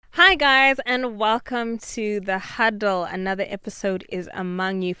Hi guys, and welcome to the Huddle. Another episode is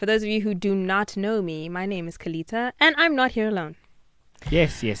among you. For those of you who do not know me, my name is Kalita, and I'm not here alone.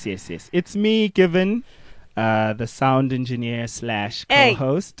 Yes. It's me, Given, the sound engineer /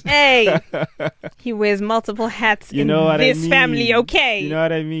 co-host. Hey, he wears multiple hats in this family, okay? You know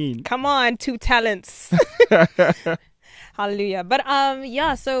what I mean? Come on, two talents. Hallelujah. But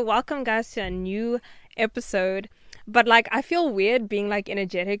so welcome guys to a new episode. But I feel weird being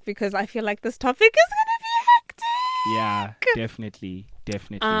energetic because I feel like this topic is gonna be hectic. Yeah, definitely.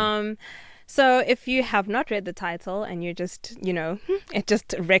 So if you have not read the title and you're just, it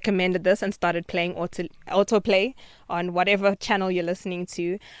just recommended this and started playing autoplay on whatever channel you're listening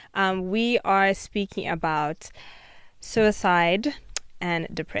to, we are speaking about suicide and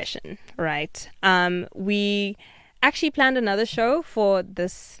depression, right? We actually planned another show for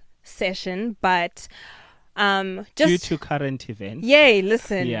this session, but just due to current events. Yay,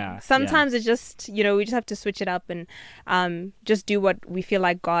 listen. Sometimes it's just, we just have to switch it up and just do what we feel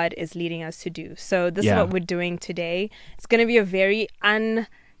like God is leading us to do. So this is what we're doing today. It's going to be a very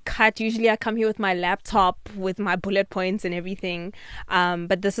uncut. Usually I come here with my laptop with my bullet points and everything.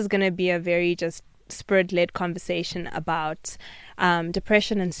 But this is going to be a very just spirit-led conversation about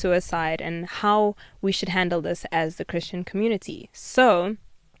depression and suicide and how we should handle this as the Christian community. So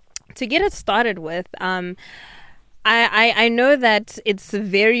to get it started with, I know that it's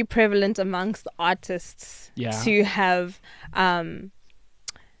very prevalent amongst artists to have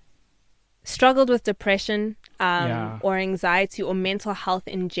struggled with depression or anxiety or mental health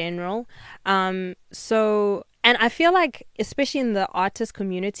in general. And I feel like, especially in the artist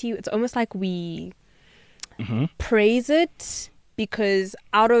community, it's almost like we praise it. Because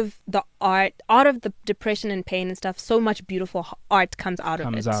out of the depression and pain and stuff, so much beautiful art comes out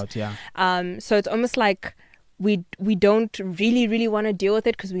of it. So it's almost like we don't really want to deal with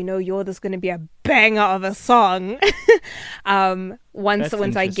it because we know there's going to be a banger of a song once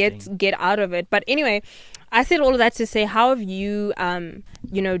I get out of it. But anyway, I said all of that to say, how have you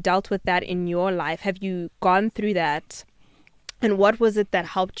dealt with that in your life? Have you gone through that? And what was it that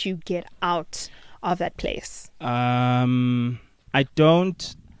helped you get out of that place? I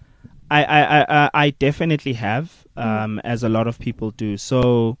don't. I definitely have, as a lot of people do.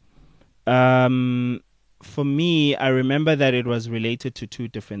 So, for me, I remember that it was related to two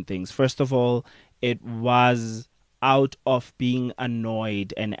different things. First of all, it was out of being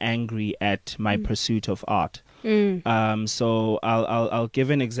annoyed and angry at my pursuit of art. So I'll give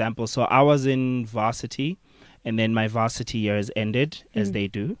an example. So I was in varsity. And then my varsity years ended, as they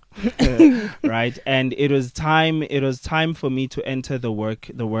do, right? And it was time for me to enter the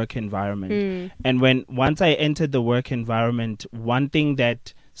work environment. And once I entered the work environment, one thing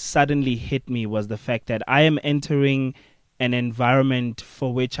that suddenly hit me was the fact that I am entering an environment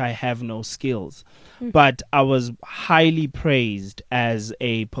for which I have no skills. But I was highly praised as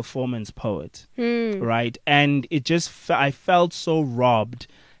a performance poet, right? And I felt so robbed,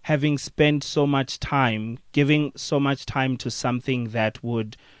 having spent so much time, giving so much time to something that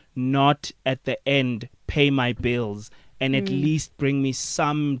would not at the end pay my bills and at least bring me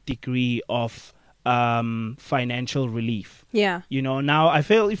some degree of financial relief. Yeah. Now I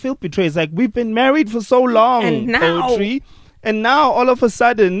feel betrayed. It's like we've been married for so long, and now, poetry, and now all of a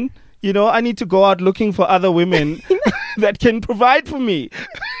sudden, I need to go out looking for other women that can provide for me.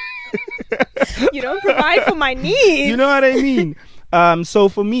 You don't provide for my needs. You know what I mean? So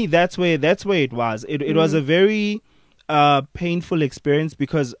for me, that's where it was. It was a very painful experience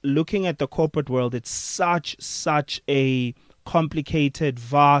because looking at the corporate world, it's such a complicated,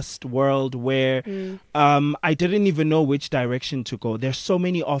 vast world where I didn't even know which direction to go. There's so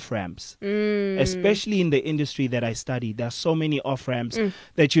many off-ramps, especially in the industry that I studied. There's so many off-ramps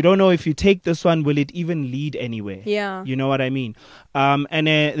that you don't know if you take this one, will it even lead anywhere? Yeah. You know what I mean? And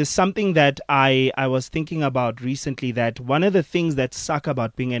there's something that I was thinking about recently, that one of the things that suck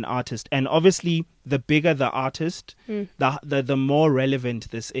about being an artist, and obviously the bigger the artist, the more relevant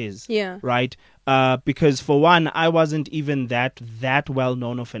this is. Yeah. Right? Because for one, I wasn't even that well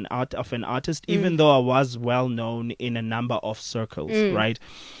known of an artist, even though I was well known in a number of circles, right?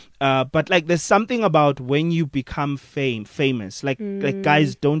 But there's something about when you become famous,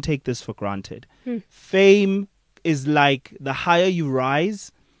 guys, don't take this for granted. Fame is like the higher you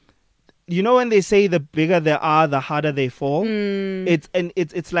rise. You know when they say the bigger they are, the harder they fall?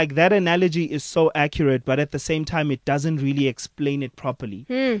 It's like that analogy is so accurate, but at the same time, it doesn't really explain it properly.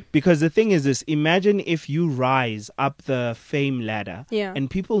 Because the thing is this, imagine if you rise up the fame ladder and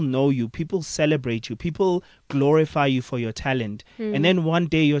people know you, people celebrate you, people glorify you for your talent. And then one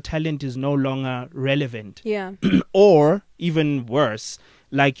day your talent is no longer relevant. Yeah. Or even worse,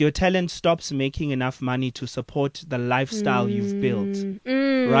 like your talent stops making enough money to support the lifestyle you've built,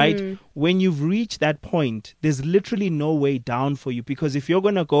 right? When you've reached that point, there's literally no way down for you, because if you're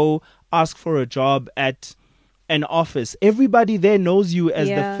going to go ask for a job at an office, everybody there knows you as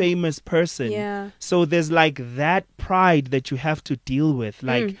the famous person. Yeah. So there's like that pride that you have to deal with.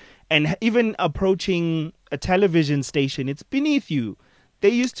 Like, and even approaching a television station, it's beneath you. They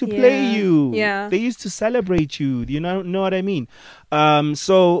used to play you. Yeah. They used to celebrate you. You know what I mean?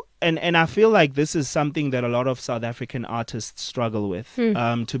 So I feel like this is something that a lot of South African artists struggle with.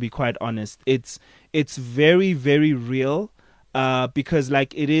 To be quite honest, it's very, very real. Because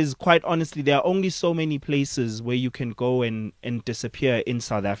like it is, quite honestly, there are only so many places where you can go and disappear in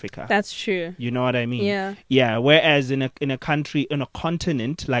South Africa. That's true. You know what I mean? Yeah. Yeah. Whereas in a country, in a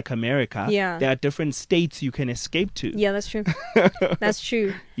continent like America, there are different states you can escape to. Yeah, that's true. That's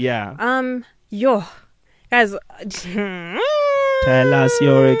true. Yeah. Yo, guys, tell us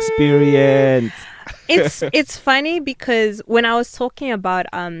your experience. it's funny because when I was talking about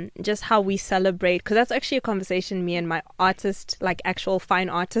just how we celebrate, because that's actually a conversation me and my artist, like actual fine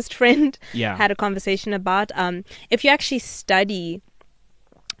artist friend, had a conversation about. If you actually study,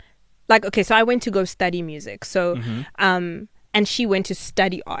 like, okay, so I went to go study music, so and she went to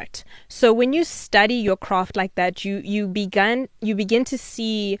study art. So when you study your craft like that, you begin to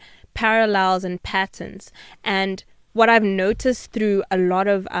see parallels and patterns. And what I've noticed through a lot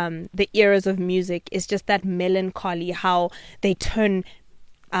of the eras of music is just that melancholy, how they turn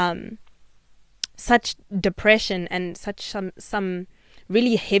such depression and such some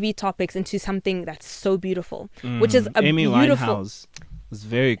really heavy topics into something that's so beautiful, which is a Amy beautiful. Winehouse was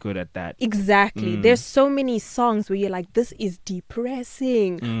very good at that. Exactly. There's so many songs where you're like, this is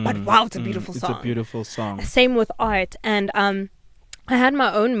depressing, but wow, it's a beautiful song. It's a beautiful song. Same with art. And I had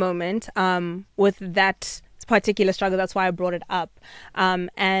my own moment with that particular struggle. That's why I brought it up.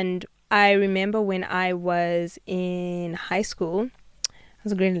 And I remember when I was in high school, I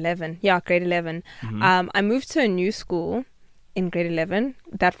was grade 11. Yeah, grade 11. I moved to a new school in grade 11.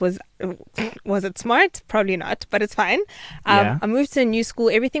 That was it smart? Probably not, but it's fine. I moved to a new school.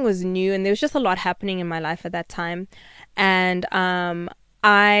 Everything was new, and there was just a lot happening in my life at that time. And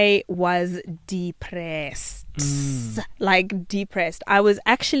I was depressed. Like depressed. I was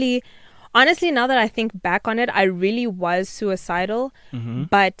actually, honestly, now that I think back on it, I really was suicidal,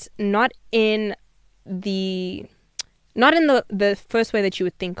 but not in the first way that you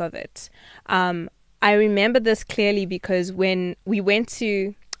would think of it. I remember this clearly because when we went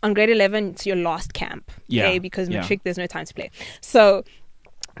to, on grade 11, it's your last camp, okay? Because matric, there's no time to play. So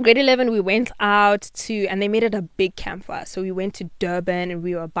grade 11, we went out to, and they made it a big camp for us. So we went to Durban and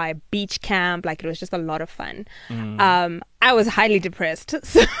we were by a beach camp. Like, it was just a lot of fun. I was highly depressed.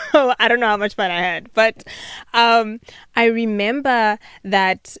 So I don't know how much fun I had. But I remember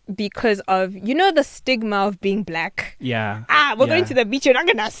that because of, the stigma of being black. Yeah. We're going to the beach. You're not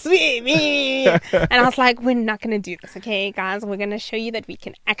going to swim. And I was like, we're not going to do this. Okay, guys, we're going to show you that we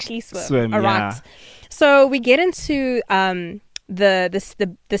can actually swim. All right. So we get into the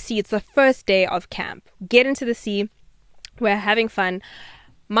sea. It's the first day of camp. Get into the sea. We're having fun.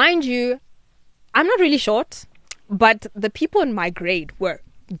 Mind you, I'm not really short, but the people in my grade were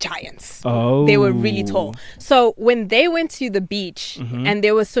giants. They were really tall. So when they went to the beach and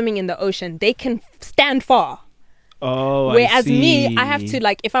they were swimming in the ocean, they can stand far. Whereas me, I have to,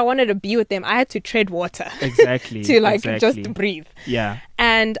 like, if I wanted to be with them, I had to tread water. Exactly. to just breathe. Yeah.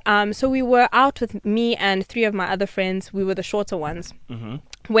 And so we were out with me and 3 of my other friends. We were the shorter ones.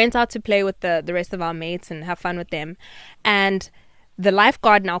 Went out to play with the rest of our mates and have fun with them. And the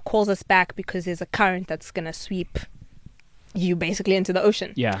lifeguard now calls us back because there's a current that's going to sweep you basically into the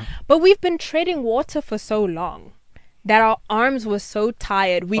ocean. Yeah. But we've been treading water for so long that our arms were so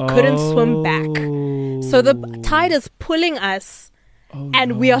tired we couldn't swim back. So the tide is pulling us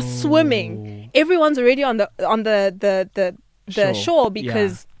and we are swimming. Everyone's already on the shore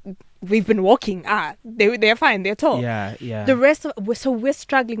because we've been walking. They're fine, they're tall. Yeah. The rest of we're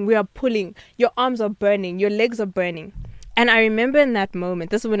struggling, we are pulling. Your arms are burning, your legs are burning. And I remember in that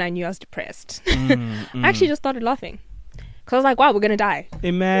moment, this is when I knew I was depressed. I actually just started laughing. Because I was like, wow, we're going to die.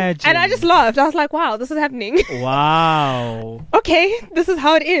 Imagine. And I just laughed. I was like, wow, this is happening. Wow. Okay, this is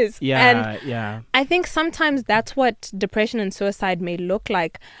how it is. Yeah. I think sometimes that's what depression and suicide may look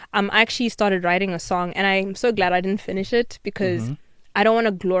like. I actually started writing a song, and I'm so glad I didn't finish it because I don't want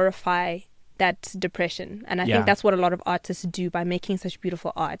to glorify that depression. And I think that's what a lot of artists do by making such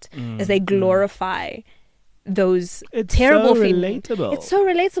beautiful art, is they glorify those terrible feelings. It's so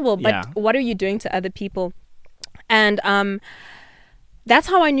relatable. But what are you doing to other people? And that's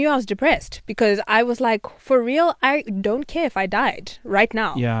how I knew I was depressed, because I was like, for real, I don't care if I died right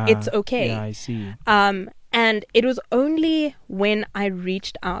now. Yeah. It's okay. Yeah, I see. And it was only when I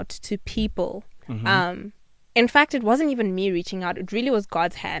reached out to people. In fact, it wasn't even me reaching out. It really was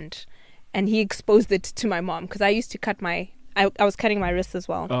God's hand. And he exposed it to my mom, because I used to I was cutting my wrists as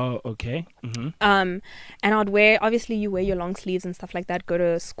well. Oh, okay. And I'd wear, obviously you wear your long sleeves and stuff like that, go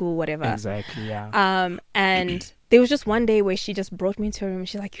to school, whatever. Exactly, yeah. And there was just one day where she just brought me into her room and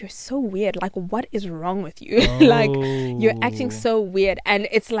she's like, you're so weird. Like, what is wrong with you? Oh. Like, you're acting so weird. And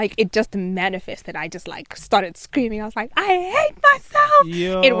it's like, it just manifested. I just like started screaming. I was like, I hate myself.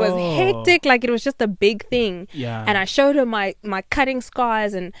 Yo. It was hectic. Like, it was just a big thing. Yeah. And I showed her my cutting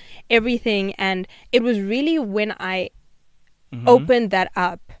scars and everything. And it was really when I opened that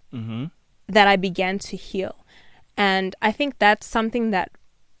up that I began to heal. And I think that's something that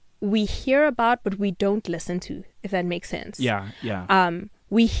we hear about, but we don't listen to, if that makes sense. Yeah, yeah.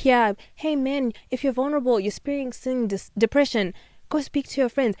 We hear, hey man, if you're vulnerable, you're experiencing depression, go speak to your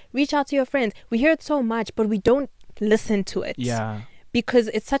friends, reach out to your friends. We hear it so much, but we don't listen to it. Yeah. Because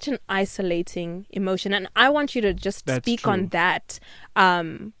it's such an isolating emotion. And I want you to just speak on that,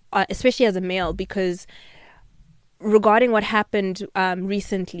 especially as a male, because regarding what happened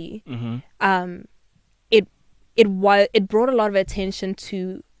recently, it brought a lot of attention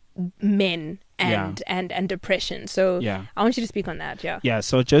to men and depression. So I want you to speak on that. Yeah.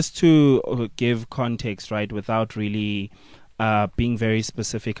 So just to give context, right, without really being very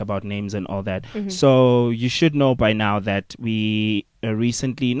specific about names and all that. So you should know by now that we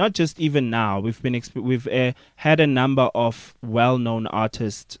recently, not just even now, we've had a number of well-known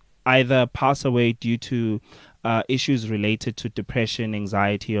artists either pass away due to issues related to depression,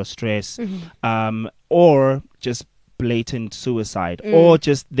 anxiety, or stress, or just blatant suicide, or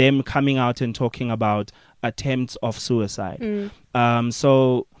just them coming out and talking about attempts of suicide.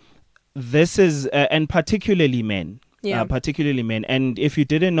 So this is, and particularly men. Particularly men. And if you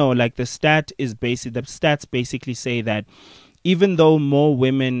didn't know, like the stats basically say that even though more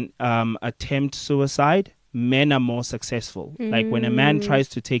women attempt suicide, men are more successful. Like when a man tries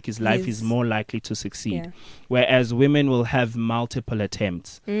to take his life, he's more likely to succeed. Whereas women will have multiple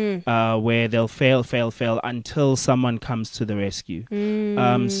attempts where they'll fail until someone comes to the rescue.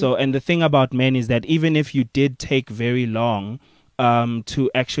 So, and the thing about men is that even if you did take very long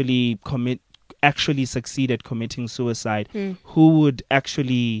to actually succeed at committing suicide, who would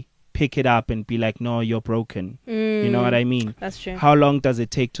actually pick it up and be like, no, you're broken? You know what I mean? That's true. How long does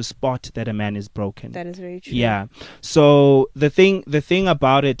it take to spot that a man is broken? That is very true. Yeah. So the thing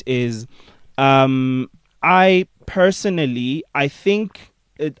about it is, I personally, I think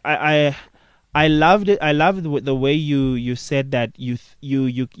I loved it. I loved the way you said that you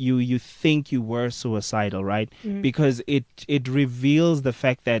think you were suicidal, right? Because it reveals the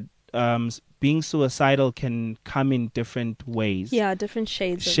fact that being suicidal can come in different ways. Yeah, different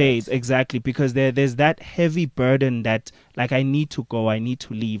shades. Exactly, because there's that heavy burden that, like, I need to go, I need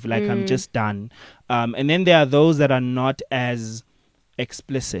to leave, like I'm just done. And then there are those that are not as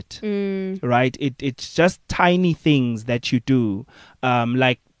explicit, right? It's just tiny things that you do,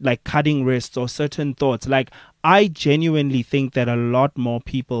 like cutting wrists or certain thoughts. Like, I genuinely think that a lot more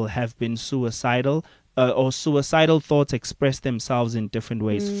people have been suicidal, or suicidal thoughts express themselves in different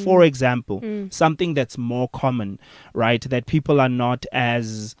ways. For example, something that's more common, right, that people are not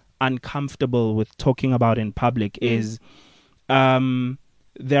as uncomfortable with talking about in public is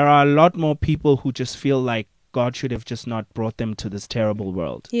there are a lot more people who just feel like God should have just not brought them to this terrible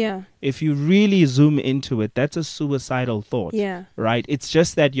world. Yeah. If you really zoom into it, that's a suicidal thought. Yeah. Right? It's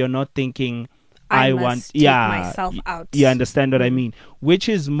just that you're not thinking, I want to take myself out. You understand what I mean? Which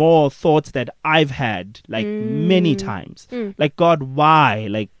is more thoughts that I've had, like, many times. Like, God, why?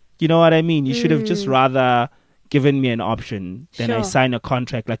 Like, you know what I mean? You should have just rather given me an option than I sign a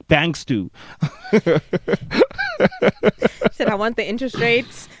contract like banks do. Said, I want the interest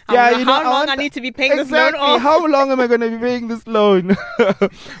rates. How long I need to be paying this loan off. How long am I going to be paying this loan?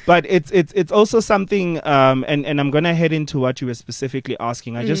 But it's also something, and I'm going to head into what you were specifically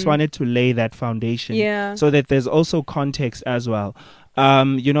asking. I just wanted to lay that foundation so that there's also context as well.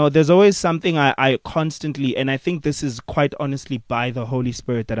 There's always something I constantly, and I think this is quite honestly by the Holy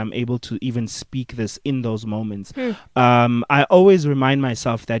Spirit that I'm able to even speak this in those moments. I always remind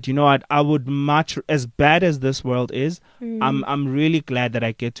myself that, you know what, I would much, as bad as this world is, I'm really glad that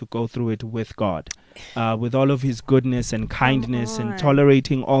I get to go through it with God. with all of his goodness and kindness and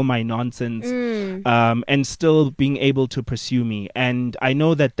tolerating all my nonsense, and still being able to pursue me. And I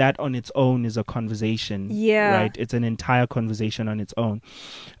know that on its own is a conversation. Yeah. Right? It's an entire conversation on its own.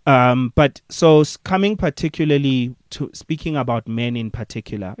 But so coming particularly to speaking about men in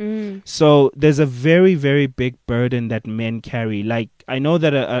particular, so there's a very, very big burden that men carry. Like, I know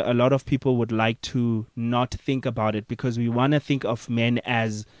that a lot of people would like to not think about it because we want to think of men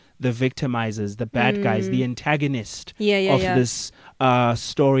as the victimizers, the bad guys, the antagonist of this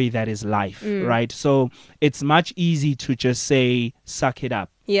story that is life, right? So it's much easy to just say, suck it up.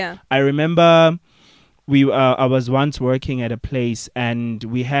 Yeah. I remember I was once working at a place and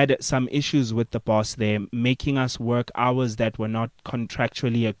we had some issues with the boss there, making us work hours that were not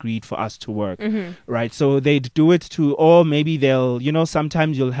contractually agreed for us to work, right? So they'd do it or maybe they'll,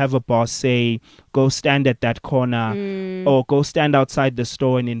 sometimes you'll have a boss say, go stand at that corner or go stand outside the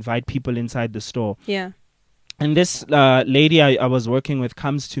store and invite people inside the store. Yeah. And this lady I was working with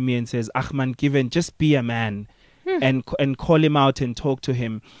comes to me and says, Ahman, just be a man and call him out and talk to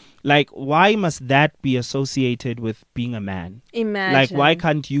him. Like, why must that be associated with being a man? Imagine. Like, why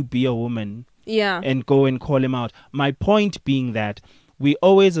can't you be a woman? Yeah. And go and call him out? My point being that we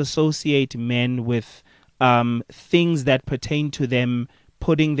always associate men with things that pertain to them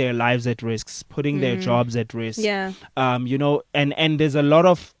putting their lives at risk, putting their jobs at risk. Yeah. And there's a lot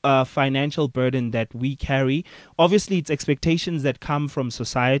of financial burden that we carry. Obviously, it's expectations that come from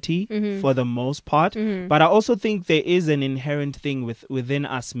society for the most part. But I also think there is an inherent thing within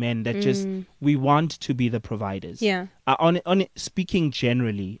us men that just we want to be the providers. Yeah. On speaking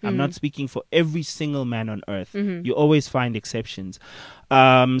generally, I'm not speaking for every single man on earth. You always find exceptions.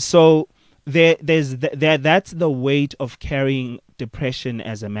 So that's the weight of carrying depression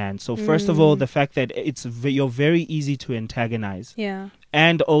as a man. So first of all, the fact that you're very easy to antagonize. Yeah.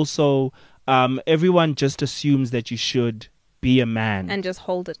 And also everyone just assumes that you should be a man and just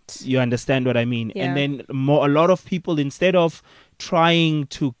hold it. You understand what I mean? Yeah. And then a lot of people, instead of trying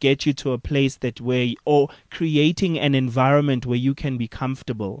to get you to a place or creating an environment where you can be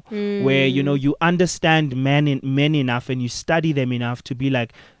comfortable, where you understand men enough and you study them enough to be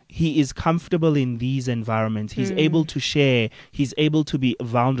like, he is comfortable in these environments. He's able to share. He's able to be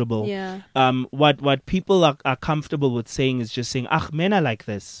vulnerable. Yeah. What people are comfortable with saying is just saying, men are like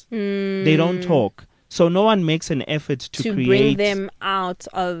this. They don't talk. So no one makes an effort to bring them out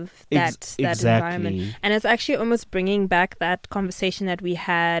of that exactly. environment. And it's actually almost bringing back that conversation that we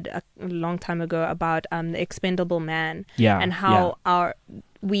had a long time ago about the expendable man. Yeah. And how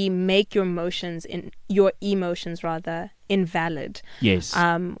we make your emotions invalid. Yes.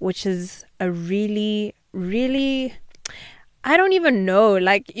 Which is a really, really, I don't even know.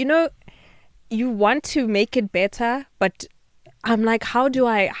 Like, you want to make it better, but I'm like, how do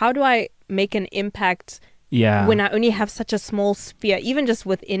I make an impact when I only have such a small sphere? Even just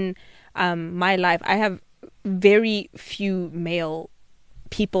within my life, I have very few male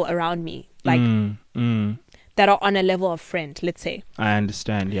people around me, like that are on a level of friend, let's say. I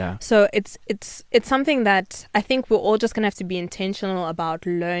understand, yeah. So it's something that I think we're all just gonna have to be intentional about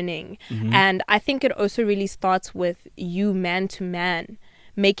learning. And I think it also really starts with you, man to man,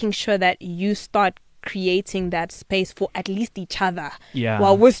 making sure that you start creating that space for at least each other,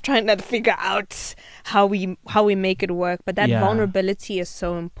 while we're trying to figure out how we make it work. But that vulnerability is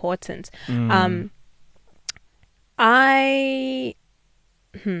so important.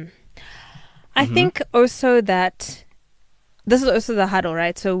 I think also that this is also the huddle,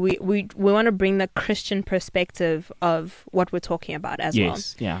 right? So we want to bring the Christian perspective of what we're talking about as well.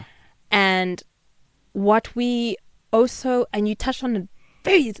 Yes, yeah. And what we also, and you touched on it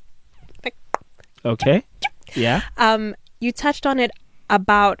very okay. Yeah. You touched on it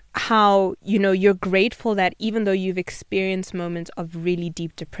about how, you're grateful that even though you've experienced moments of really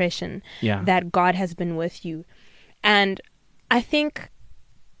deep depression, that God has been with you. And I think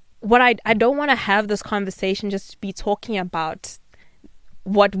I don't want to have this conversation just to be talking about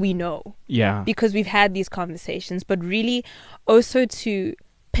what we know. Yeah. Because we've had these conversations, but really also to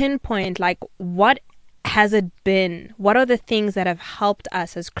pinpoint, like, what has it been? What are the things that have helped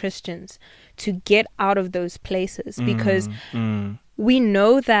us as Christians to get out of those places? Because we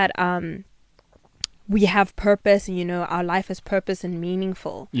know that we have purpose, and our life is purpose and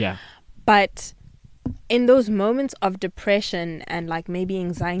meaningful. Yeah. But in those moments of depression and like maybe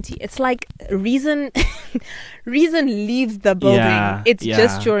anxiety, it's like reason leaves the building. Yeah, it's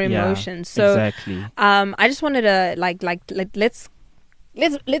just your emotions. So exactly. I just wanted to like let's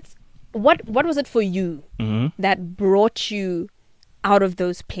what was it for you that brought you out of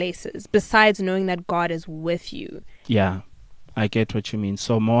those places, besides knowing that God is with you? Yeah, I get what you mean.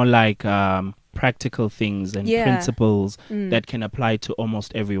 So more like practical things and principles that can apply to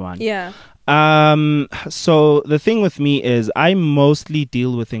almost everyone. Yeah. So the thing with me is I mostly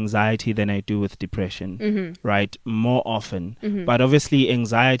deal with anxiety than I do with depression, right? More often. But obviously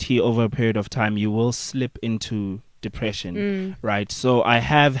anxiety over a period of time, you will slip into depression, right? So I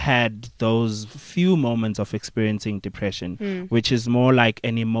have had those few moments of experiencing depression, which is more like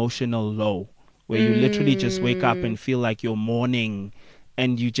an emotional low, where you literally just wake up and feel like you're mourning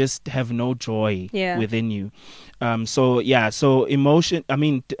and you just have no joy within you. So emotion,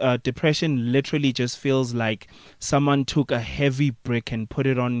 depression literally just feels like someone took a heavy brick and put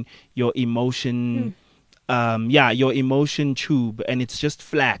it on your emotion your emotion tube, and it's just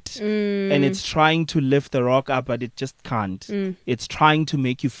flat, and it's trying to lift the rock up, but it just can't. It's trying to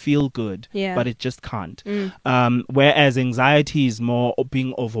make you feel good, but it just can't. Whereas anxiety is more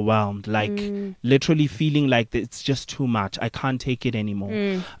being overwhelmed, like literally feeling like it's just too much. I can't take it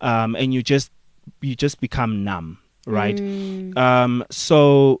anymore. And you just become numb, right?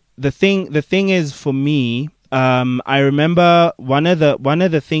 So the thing is, for me, I remember one of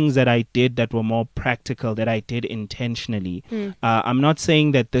the things that I did that were more practical, that I did intentionally. I'm not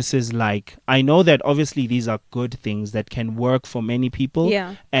saying that this is like, I know that obviously these are good things that can work for many people,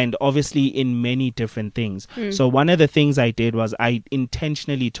 and obviously in many different things. So one of the things I did was I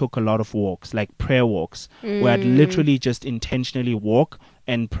intentionally took a lot of walks, like prayer walks, where I'd literally just intentionally walk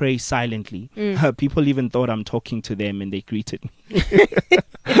and pray silently. People even thought I'm talking to them, and they greeted me.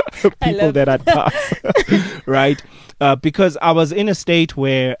 People that I'd pass, right? Because I was in a state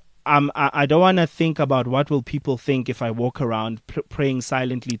where I don't want to think about what will people think if I walk around praying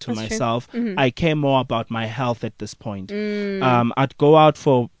silently to myself. I care more about my health at this point. I'd go out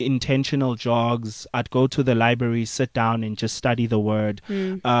for intentional jogs. I'd go to the library, sit down and just study the word.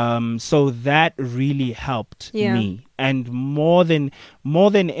 So that really helped me. And more than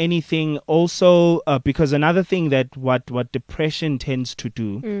anything, also because another thing that what depression tends to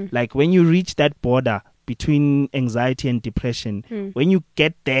do, like when you reach that border between anxiety and depression, when you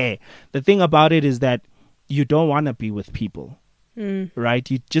get there, the thing about it is that you don't want to be with people.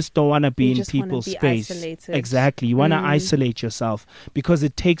 Right? You just don't want to be in people's space. Isolated. Exactly. You want to isolate yourself because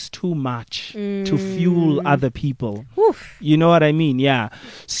it takes too much to fuel other people. Oof. You know what I mean? Yeah.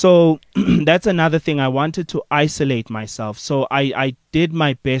 So that's another thing. I wanted to isolate myself. So I did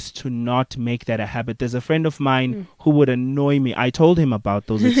my best to not make that a habit. There's a friend of mine who would annoy me. I told him about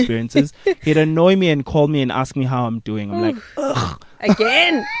those experiences. He'd annoy me and call me and ask me how I'm doing. I'm like, ugh.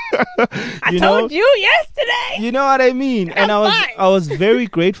 Again. I told you yesterday. You know what I mean? And I was very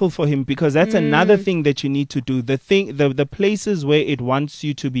grateful for him, because that's another thing that you need to do. The places where it wants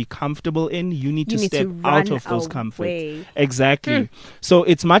you to be comfortable in, you need to step out of those comforts. Exactly. So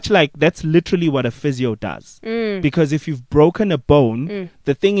it's much like, that's literally what a physio does. Because if you've broken a bone,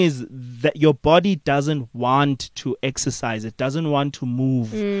 the thing is that your body doesn't want to exercise. It doesn't want to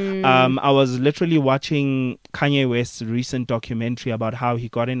move. I was literally watching Kanye West's recent documentary about how he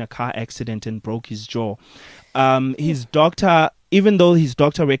got in a car accident and broke his jaw. His doctor, even though his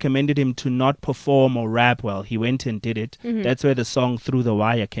doctor recommended him to not perform or rap well, he went and did it. That's where the song Through the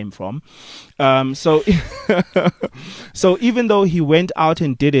Wire came from. So even though he went out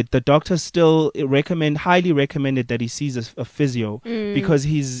and did it, the doctor still highly recommended that he sees a physio, because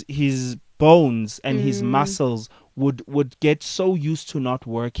his bones and his muscles would get so used to not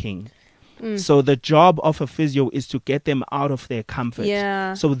working. So the job of a physio is to get them out of their comfort.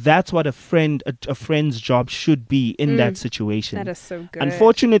 Yeah. So that's what a friend's job should be in that situation. That is so good.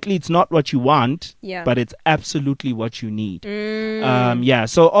 Unfortunately, it's not what you want, but it's absolutely what you need.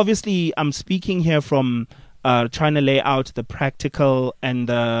 So obviously I'm speaking here from trying to lay out the practical and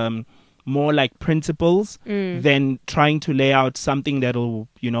the more like principles than trying to lay out something that'll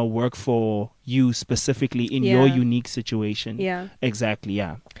work for you specifically in your unique situation. Exactly.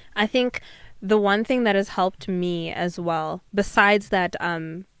 I think the one thing that has helped me as well, besides that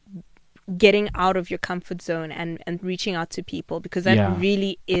getting out of your comfort zone and reaching out to people, because that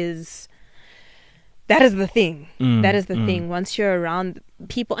really is, that is the thing. That is the thing. Once you're around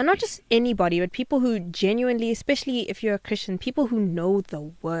people, and not just anybody, but people who genuinely, especially if you're a Christian, people who know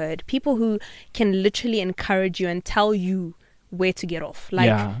the word, people who can literally encourage you and tell you where to get off.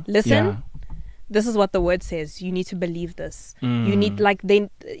 Like, listen, this is what the word says. You need to believe this. You need,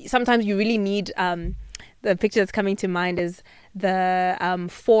 sometimes you really need, the picture that's coming to mind is the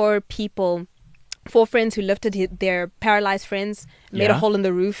four friends who lifted their paralyzed friends, made a hole in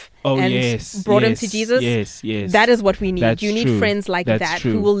the roof, and brought him to Jesus. Yes. That is what we need. That's you need true. friends like That's that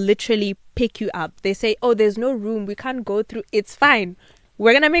true. who will literally pick you up. They say, oh, there's no room. We can't go through. It's fine.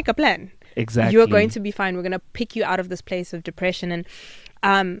 We're going to make a plan. Exactly. You're going to be fine. We're going to pick you out of this place of depression. And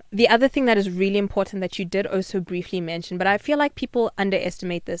The other thing that is really important that you did also briefly mention, but I feel like people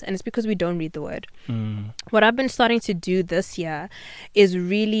underestimate this, and it's because we don't read the word. What I've been starting to do this year is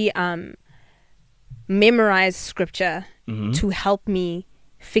really memorize scripture to help me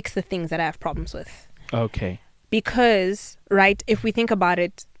fix the things that I have problems with. Okay. Because, right, if we think about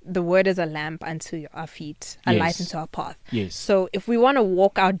it, the word is a lamp unto our feet, a light unto our path. Yes. So if we want to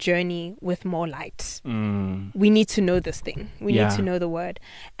walk our journey with more light, we need to know this thing. We need to know the word.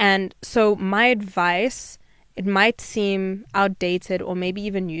 And so my advice, it might seem outdated or maybe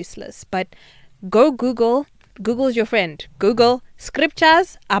even useless, but go Google. Google's your friend. Google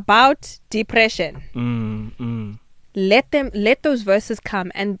scriptures about depression. Let those verses come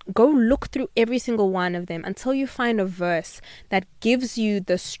and go look through every single one of them until you find a verse that gives you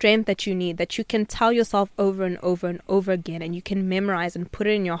the strength that you need, that you can tell yourself over and over and over again, and you can memorize and put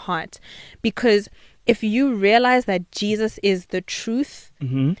it in your heart. Because if you realize that Jesus is the truth,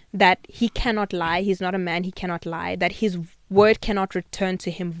 that he cannot lie, he's not a man, he cannot lie, that his word cannot return to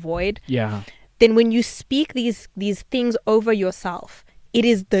him void, then when you speak these things over yourself, it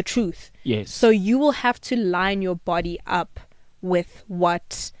is the truth. Yes. So you will have to line your body up with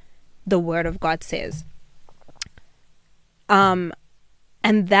what the word of God says. And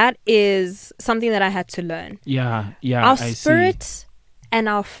that is something that I had to learn. Yeah. Our spirit and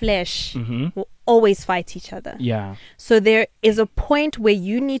our flesh will always fight each other. Yeah. So there is a point where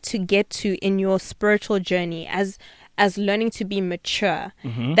you need to get to in your spiritual journey as learning to be mature,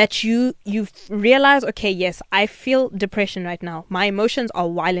 that you realize, okay, yes, I feel depression right now. My emotions are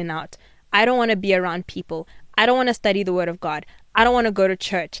wilding out. I don't want to be around people. I don't want to study the word of God. I don't want to go to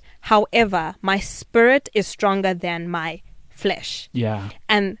church. However, my spirit is stronger than my flesh. Yeah.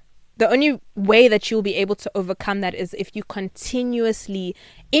 And the only way that you'll be able to overcome that is if you continuously,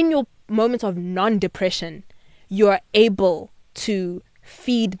 in your moments of non-depression, you're able to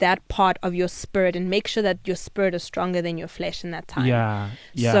feed that part of your spirit and make sure that your spirit is stronger than your flesh in that time. Yeah.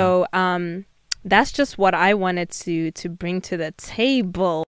 So that's just what I wanted to bring to the table.